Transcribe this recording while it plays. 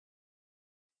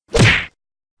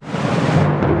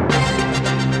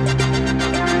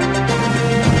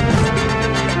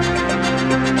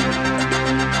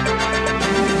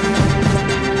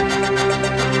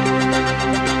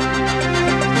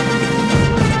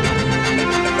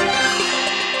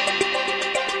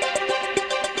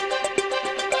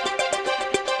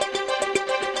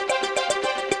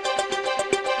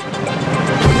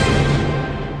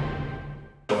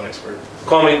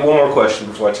more question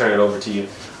before I turn it over to you.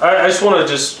 I just want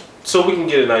to so we can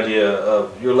get an idea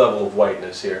of your level of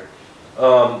whiteness here.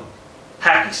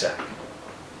 Hacky sack.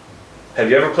 Have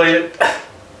you ever played it?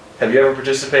 Have you ever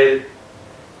participated?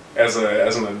 As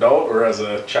an adult or as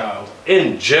a child?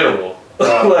 In general.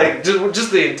 Like,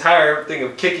 just the entire thing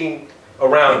of kicking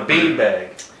around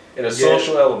beanbag in a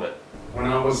social element. When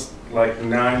I was like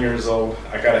 9 years old,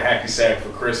 I got a hacky sack for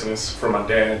Christmas from my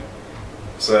dad.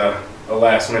 It's a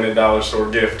last minute dollar store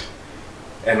gift.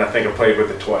 And I think I played with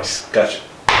it twice. Gotcha.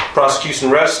 Prosecution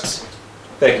rests.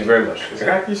 Thank you very much. Is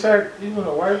hacky sack even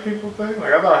a white people thing?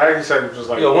 Like, I thought hacky sack was just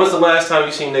like... Yo, when's the last time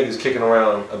you seen niggas kicking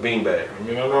around a beanbag? I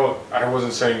mean, I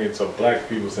wasn't saying it's a black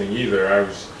people thing either.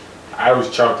 I was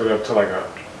chalked it up to like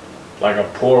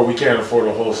a poor, we can't afford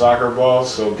a whole soccer ball,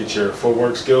 so get your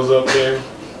footwork skills up there.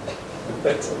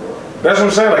 That's what I'm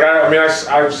saying. Like, I mean,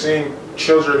 I've seen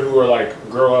children who are like,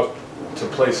 grow up to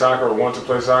play soccer or want to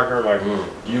play soccer, like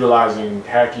utilizing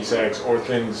hacky sacks or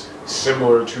things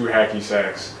similar to hacky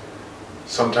sacks.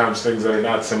 Sometimes things that are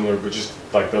not similar, but just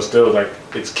like they'll still like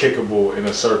it's kickable in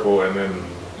a circle, and then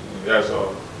that's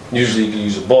all. Usually you can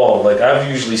use a ball. Like I've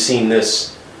usually seen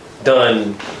this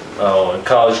done on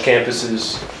college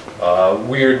campuses,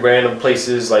 weird random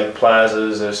places like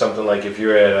plazas or something. Like if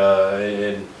you're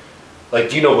at like,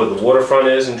 do you know where the waterfront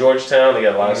is in Georgetown? They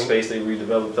got a lot of space. They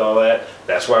redeveloped all that.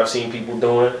 That's where I've seen people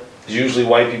doing it. It's usually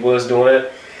white people that's doing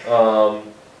it.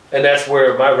 And that's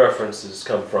where my references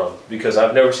come from, because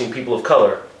I've never seen people of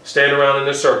color stand around in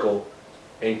a circle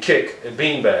and kick a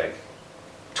beanbag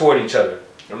toward each other.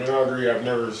 I mean, I agree. I've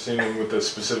never seen them with a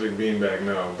specific beanbag,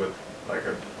 no, but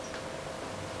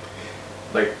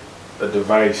like a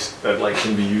device that like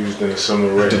can be used in a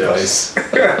similar way. Device,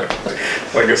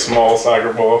 like a small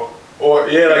soccer ball, or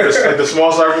yeah, like the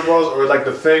small soccer balls, or like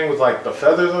the thing with like the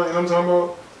feathers on. You know what I'm talking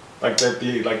about? Like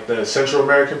the Central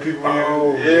American people.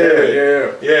 Oh,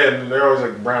 yeah, and they're always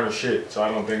like brown as shit. So I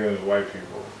don't think they're white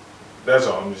people. That's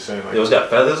all I'm just saying. Like, it's got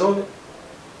feathers on it.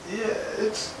 Yeah,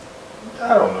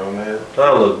 I don't know, man.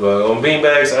 I look, bro. On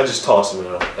beanbags, I just toss them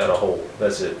at a hole.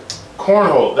 That's it.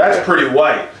 Cornhole. That's pretty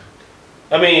white.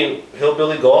 I mean,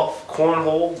 hillbilly golf,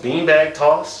 cornhole, beanbag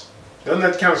toss. Doesn't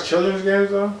that count as children's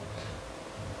games though?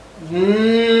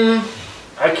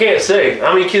 I can't say.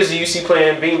 How many kids do you see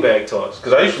playing beanbag toss?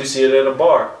 Because I usually see it at a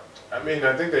bar. I mean,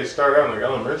 I think they start out in like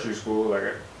elementary school,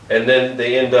 and then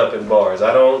they end up in bars.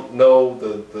 I don't know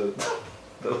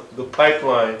the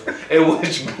pipeline in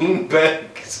which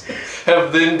beanbags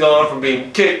have then gone from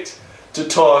being kicked to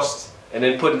tossed and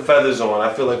then putting feathers on.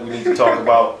 I feel like we need to talk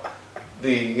about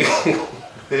the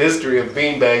history of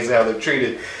beanbags and how they're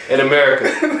treated in America.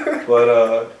 But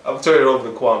I'll turn it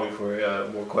over to Kwame for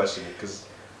more questioning, because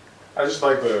I just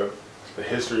like the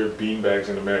history of beanbags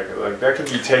in America. Like, that can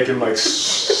be taken like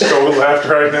so left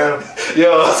right now.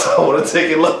 Yo, I want to take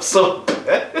it left so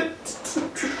bad.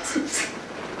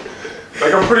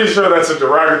 Like, I'm pretty sure that's a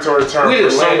derogatory term. We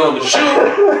didn't land on the shoe.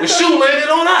 The shoe landed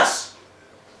on us.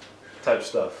 Type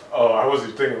stuff. Oh, I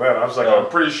wasn't thinking that. I was like, I'm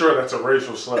pretty sure that's a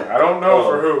racial slur. I don't know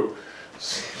for who.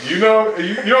 You know what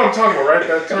I'm talking about, right?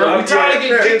 That term. I'm tired of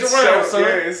getting kicked around, son.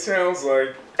 Yeah, it sounds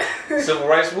like civil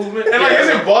rights movement. And like,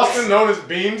 isn't Boston known as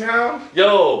Beantown?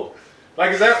 Yo,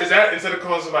 like, is that instead of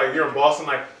calling somebody you're in Boston,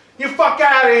 like, you fuck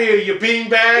out of here, you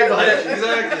beanbag? Like,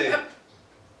 exactly.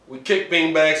 We kick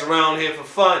beanbags around here for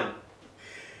fun.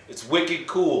 It's wicked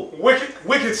cool.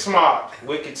 Wicked smart.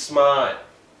 Wicked smart.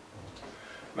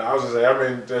 No, I was gonna say, I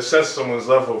mean, to assess someone's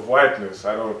level of whiteness,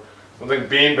 I don't think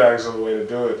beanbags are the way to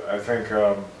do it. I think,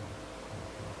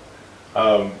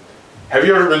 have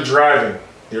you ever been driving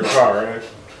your car, right?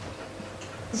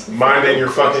 Minding your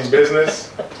fucking business,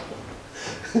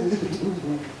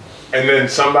 and then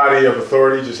somebody of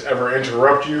authority just ever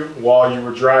interrupt you while you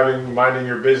were driving, minding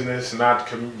your business, not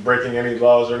breaking any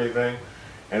laws or anything,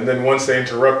 and then once they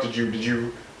interrupted you, did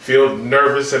you feel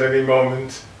nervous at any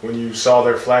moment when you saw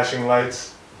their flashing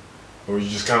lights? Or were you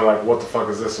just kind of like, what the fuck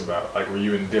is this about? Like, were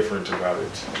you indifferent about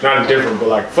it? Not indifferent, but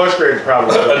like frustrated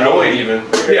probably. Annoyed even.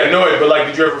 Yeah, annoyed, but like,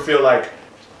 did you ever feel like,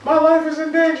 my life is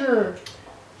in danger?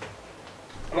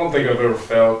 I don't think I've ever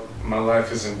felt my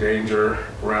life is in danger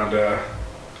around a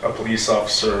police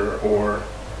officer or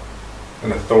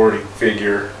an authority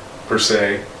figure, per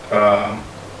se.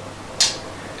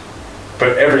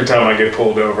 But every time I get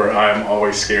pulled over, I'm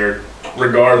always scared,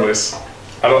 regardless.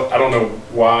 I don't know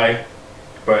why,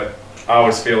 but I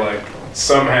always feel like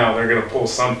somehow they're gonna pull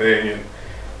something, and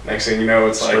next thing you know,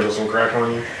 it's like sprinkle some crack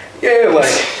on you. Yeah,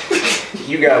 like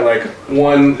you got like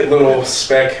one little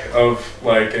speck of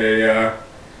like a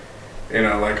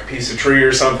like a piece of tree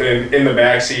or something in the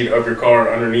backseat of your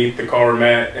car underneath the car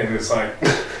mat, and it's like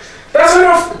that's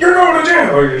enough. You're going to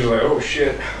jail. Or you're just like, oh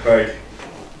shit. Like,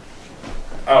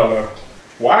 I don't know.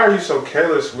 Why are you so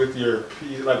careless with your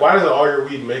like? Why doesn't all your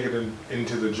weed make it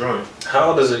into the joint?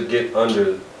 How does it get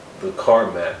under the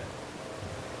car mat?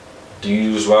 Do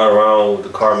you just ride around with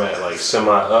the car mat like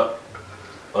semi up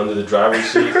under the driver's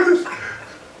seat?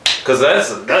 Cause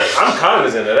I'm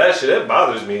cognizant of that shit. That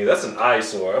bothers me. That's an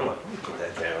eyesore. I'm like, let me put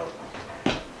that down.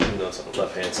 You know, it's on the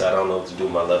left hand side. I don't know what to do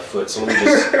with my left foot, so let me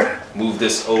just move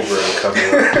this over and cover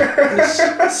up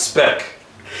this speck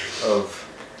of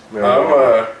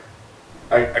marijuana.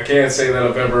 I can't say that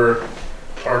I've ever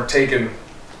partaken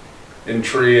in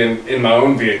tree in my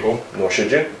own vehicle. Nor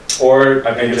should you. Or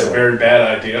I think it's a very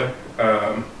bad idea.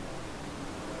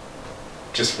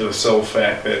 Just for the sole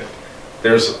fact that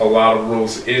there's a lot of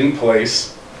rules in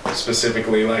place,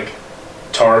 specifically like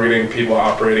targeting people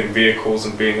operating vehicles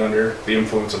and being under the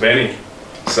influence of any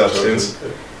substance.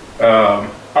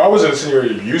 I wasn't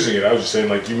insinuating you're using it. I was just saying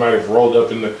like you might have rolled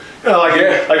up in the,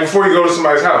 like before you go to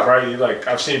somebody's house, right? You like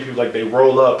I've seen people like they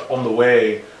roll up on the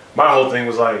way. My whole thing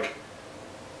was like,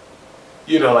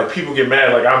 you know, like people get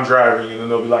mad like I'm driving and then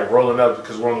they'll be like rolling up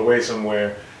because we're on the way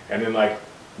somewhere, and then like,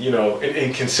 you know, an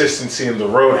inconsistency in the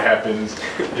road happens,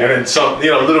 and then some,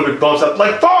 you know, a little bit bumps up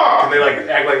like fuck, and they like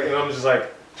act like, and I'm just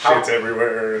like, shit's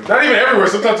everywhere. Not even everywhere.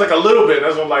 Sometimes like a little bit.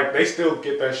 That's what like they still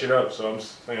get that shit up. So I'm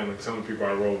just saying like some of the people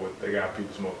I roll with, they got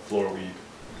people smoking floor weed.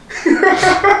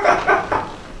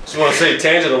 Just want to say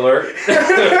tangent alert.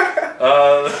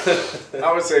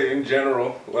 I would say in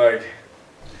general, like,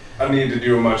 I need to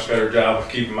do a much better job of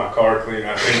keeping my car clean.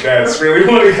 I think that's really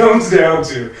what it comes down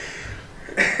to.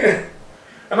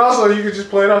 And also, you could just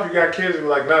play it off. You got kids and be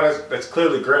like, no, that's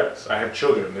clearly grass. I have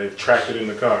children. They've tracked it in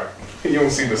the car. You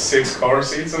don't see the 6 car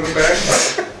seats in the back?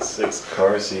 6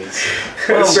 car seats.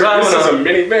 Well, this is a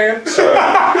minivan.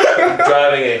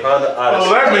 Driving a Honda Odyssey.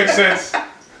 Oh, that makes sense.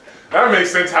 That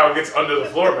makes sense how it gets under the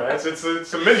floor mats. It's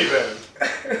a minivan.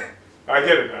 I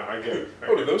get it now. I get it.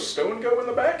 Oh, do those stone go in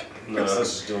the back? No, that's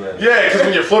just doing that. Yeah, because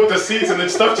when you flip the seats and then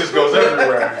stuff just goes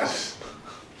everywhere.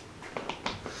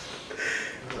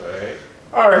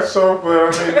 All right, so I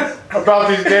mean, about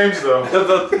these games though.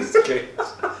 About these games.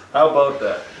 How about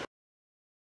that?